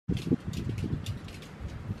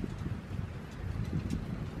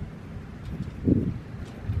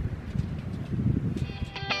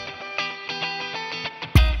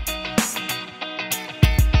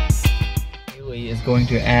going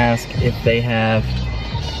to ask if they have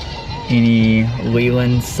any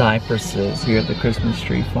Leland cypresses here at the Christmas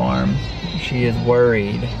tree farm. She is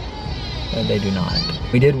worried that they do not.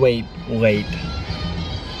 We did wait late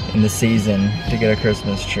in the season to get a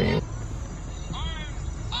Christmas tree.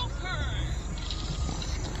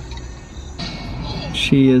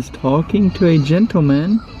 She is talking to a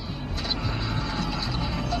gentleman.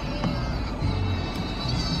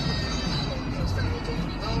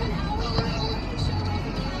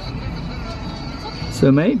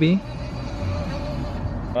 So maybe.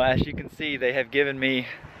 Well, as you can see, they have given me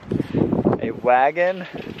a wagon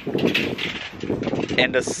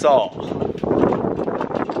and a saw.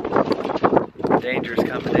 Dangerous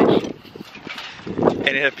combination.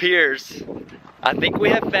 And it appears, I think we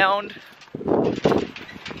have found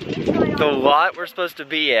the lot we're supposed to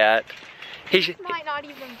be at. He might not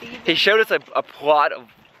even be there. He showed us a plot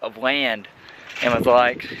of land and was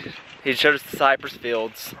like, he showed us the cypress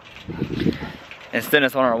fields and sent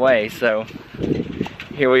us on our way. So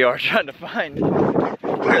here we are trying to find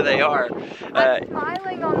where they are. I'm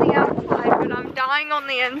smiling on the outside, but I'm dying on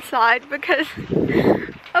the inside because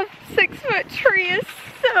a 6-foot tree is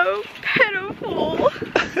so pitiful.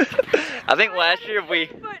 I think last year we...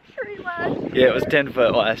 10-foot tree last year. Yeah, it was 10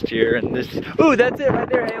 foot last year, and this... Ooh, that's it right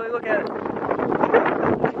there, Haley, look at it.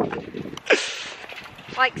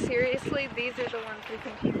 Like, seriously, these are the ones we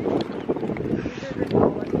can keep. These are the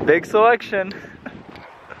tallest. Big selection.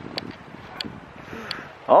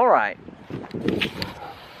 All right.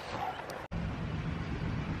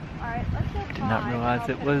 Alright, let's go. Did not realize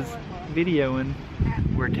it was videoing.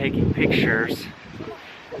 We're taking pictures.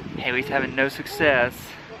 Haley's having no success.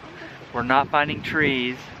 We're not finding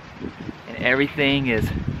trees. And everything is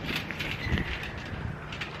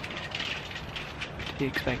to be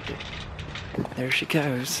expected. There she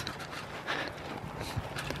goes.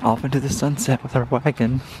 Off into the sunset with our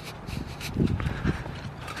wagon.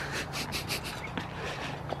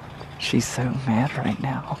 She's so mad right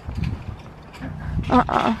now.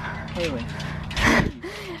 Haley,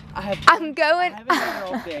 I'm going. I haven't been here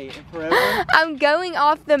all day and forever. I'm going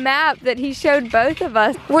off the map that he showed both of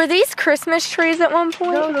us. Were these Christmas trees at one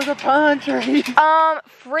point? No, those are pine trees.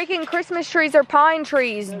 Freaking Christmas trees are pine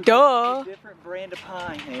trees. Duh. A different brand of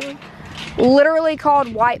pine, Haley. Literally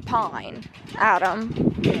called white pine, Adam.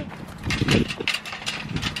 Yeah.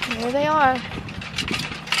 Here they are.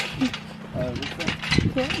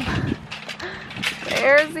 This one? Yeah.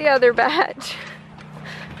 There's the other batch.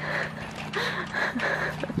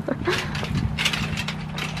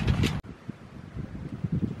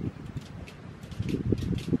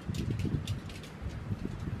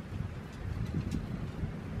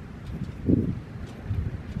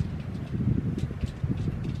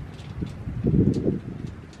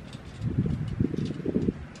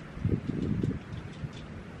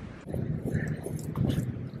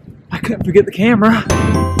 I couldn't forget the camera.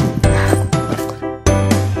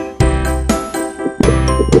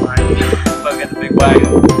 Look at the big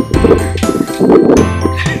wagon.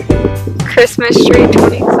 Christmas tree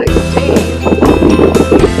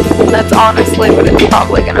 2016. That's honestly what it's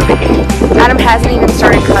probably gonna be. Adam hasn't even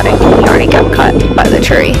started cutting. He already got cut by the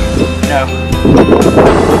tree. No.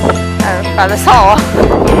 By the saw.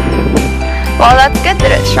 Well, that's good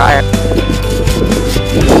that it's sharp.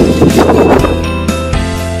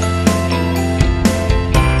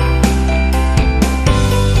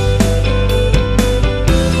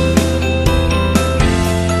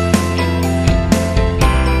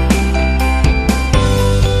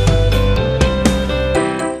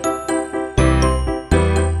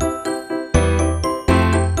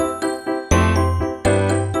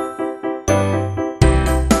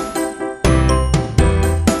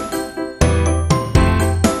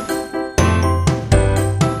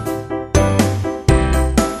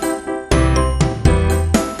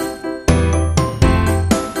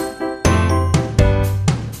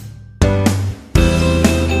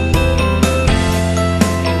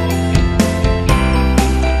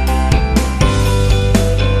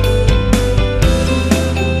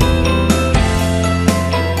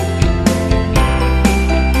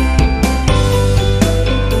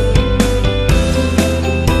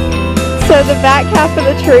 So the back half of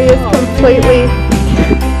the tree is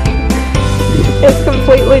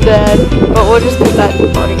completely dead, but we'll just put that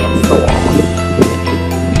part against the wall.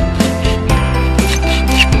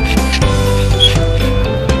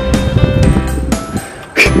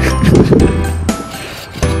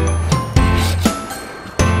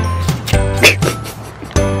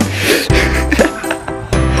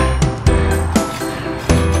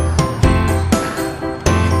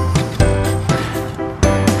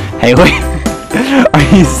 Haley, are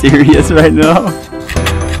you serious right now?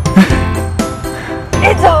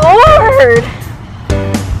 weird.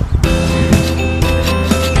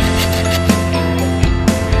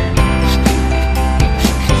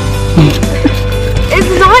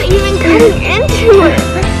 It's not even cutting into it.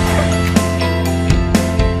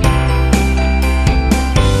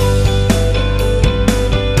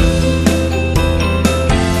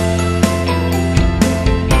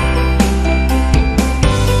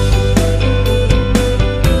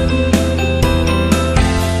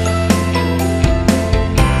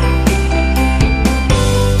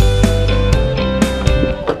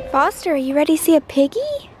 Foster, are you ready to see a piggy?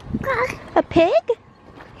 A pig?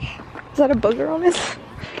 Is that a booger on his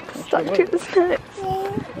stuck to his nuts?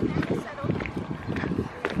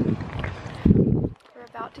 We're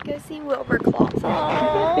about to go see Wilberclaw.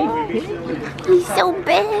 He's so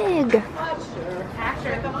big.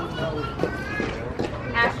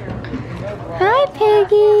 Hi,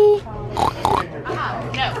 piggy.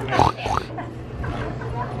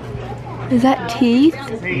 Is that teeth?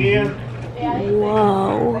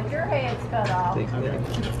 Whoa. Your head's cut off. There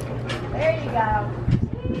you go.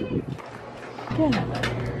 Good.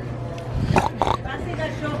 If I see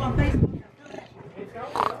that show up on Facebook.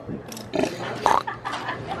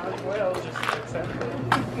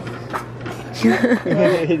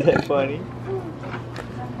 Is that funny?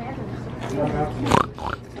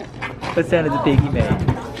 What sound did the piggy make?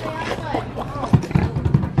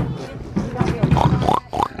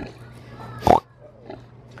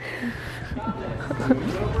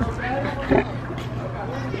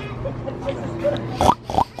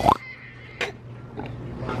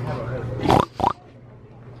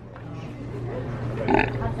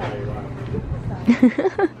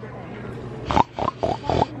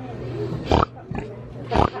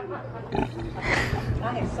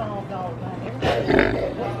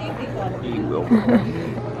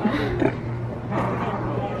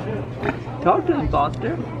 Talk to him,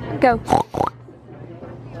 Foster. Go.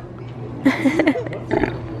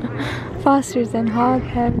 Foster's in hog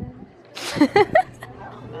heaven.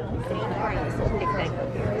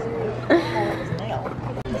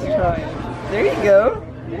 There you go.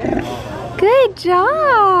 Good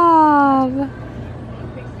job.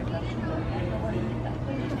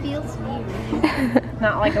 It feels weird.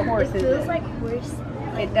 Not like a horse, is It feels it? like horse.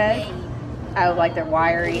 It does? Oh, like their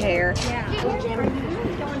wiry hair. Yeah.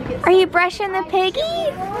 Are you brushing the piggy?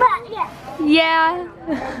 Yeah.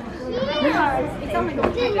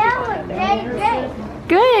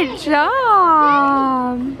 Good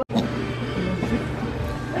job.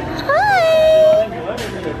 Hi.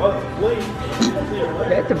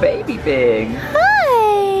 That's a baby pig.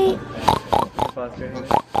 Hi. Foster.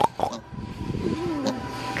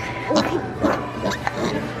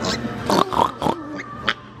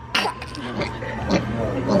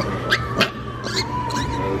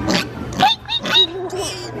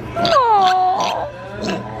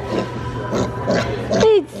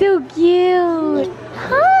 It's so cute.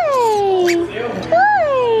 Hi.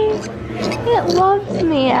 Hi. It loves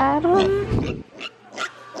me, Adam.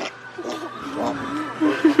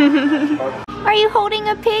 Are you holding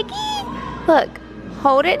a piggy? Look,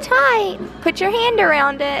 hold it tight. Put your hand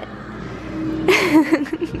around it.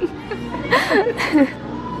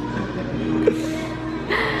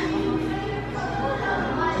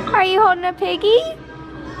 Are you holding a piggy?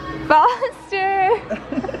 Foster.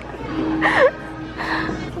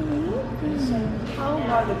 How old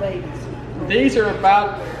are the babies? These are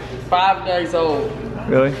about 5 days old.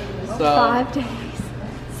 Really? So 5 days.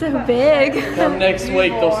 So big. come next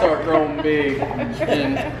week they'll start growing big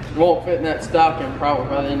and won't fit in that stocking probably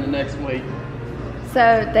by the end of next week.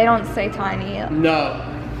 So they don't stay tiny No,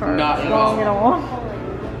 for not at long at all. all.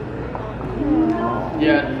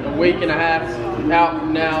 Yeah, a week and a half out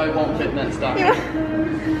from now it won't fit in that stocking.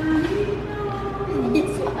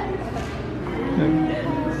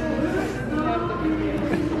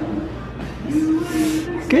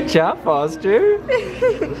 Good job, Foster.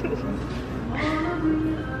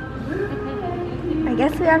 I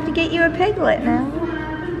guess we have to get you a piglet now.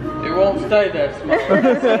 It won't stay that small. You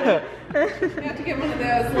have to get one of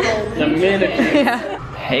those little... The minute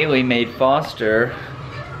Haley made Foster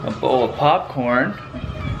a bowl of popcorn.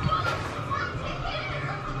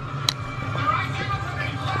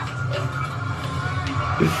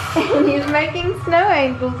 And he's making snow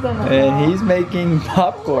angels in it. And he's making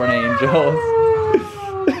popcorn angels.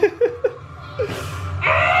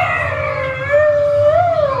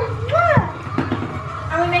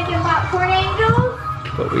 Are we making popcorn angels?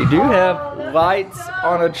 But we do have lights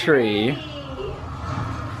on a tree.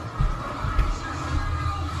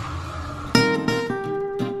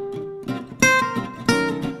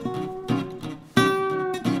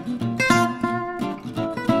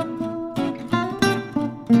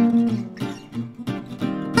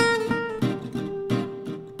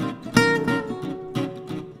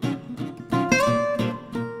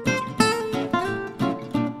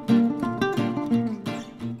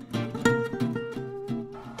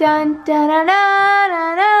 Dun dun dun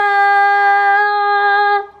dun dun.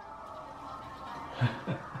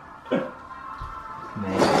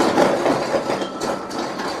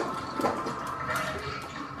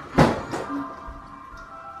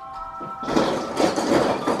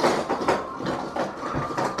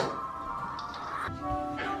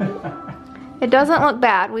 It doesn't look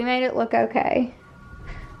bad. We made it look okay.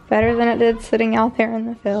 Better than it did sitting out there in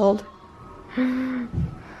the field.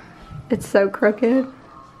 It's so crooked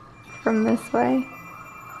from this way.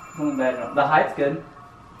 The height's good.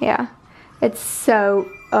 Yeah. It's so,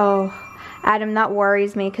 oh. Adam, that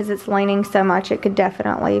worries me because it's leaning so much it could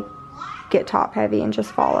definitely get top heavy and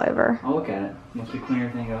just fall over. I'll look at it. Once we clean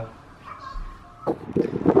everything up.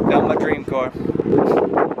 Got my dream car. Is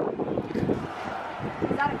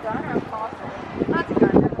that a gun or a fossil? That's a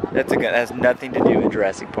gun. That's a gun. That has nothing to do with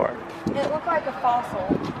Jurassic Park. It looked like a fossil.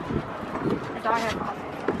 A diamond fossil.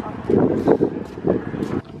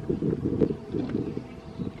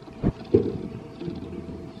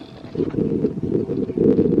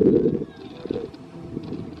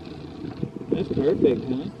 That's perfect,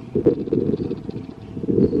 huh?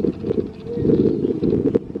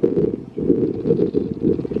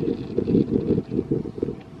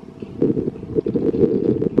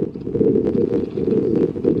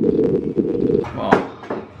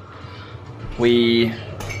 We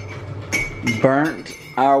burnt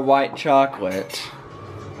our white chocolate,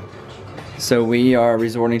 so we are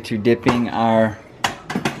resorting to dipping our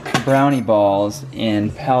brownie balls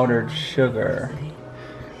in powdered sugar.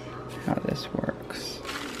 How this works.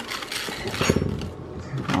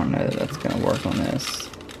 I don't know that that's gonna work on this.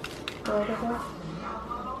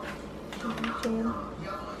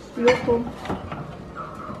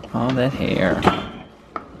 All that hair.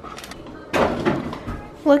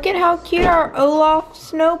 Look at how cute our Olaf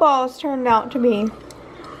snowballs turned out to be.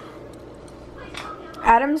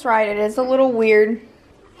 Adam's right, it is a little weird.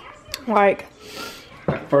 Like,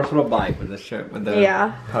 First little bite with the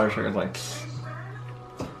Yeah. powdered sugar is like.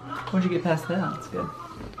 Once you get past that, it's good.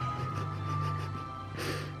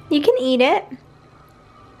 you can eat it.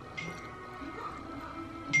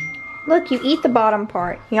 Look, you eat the bottom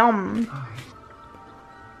part. Yum.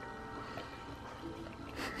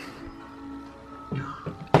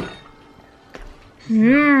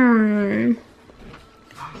 Mmm.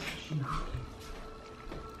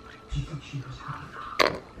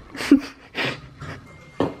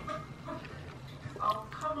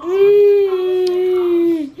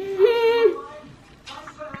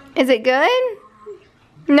 Is it good?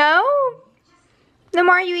 No? Then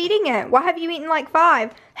why are you eating it? Why have you eaten like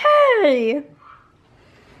 5? Hey!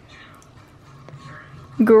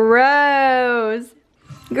 Gross.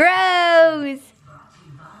 Gross.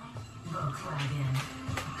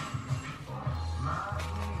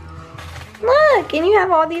 Look, and you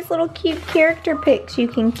have all these little cute character pics you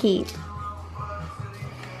can keep.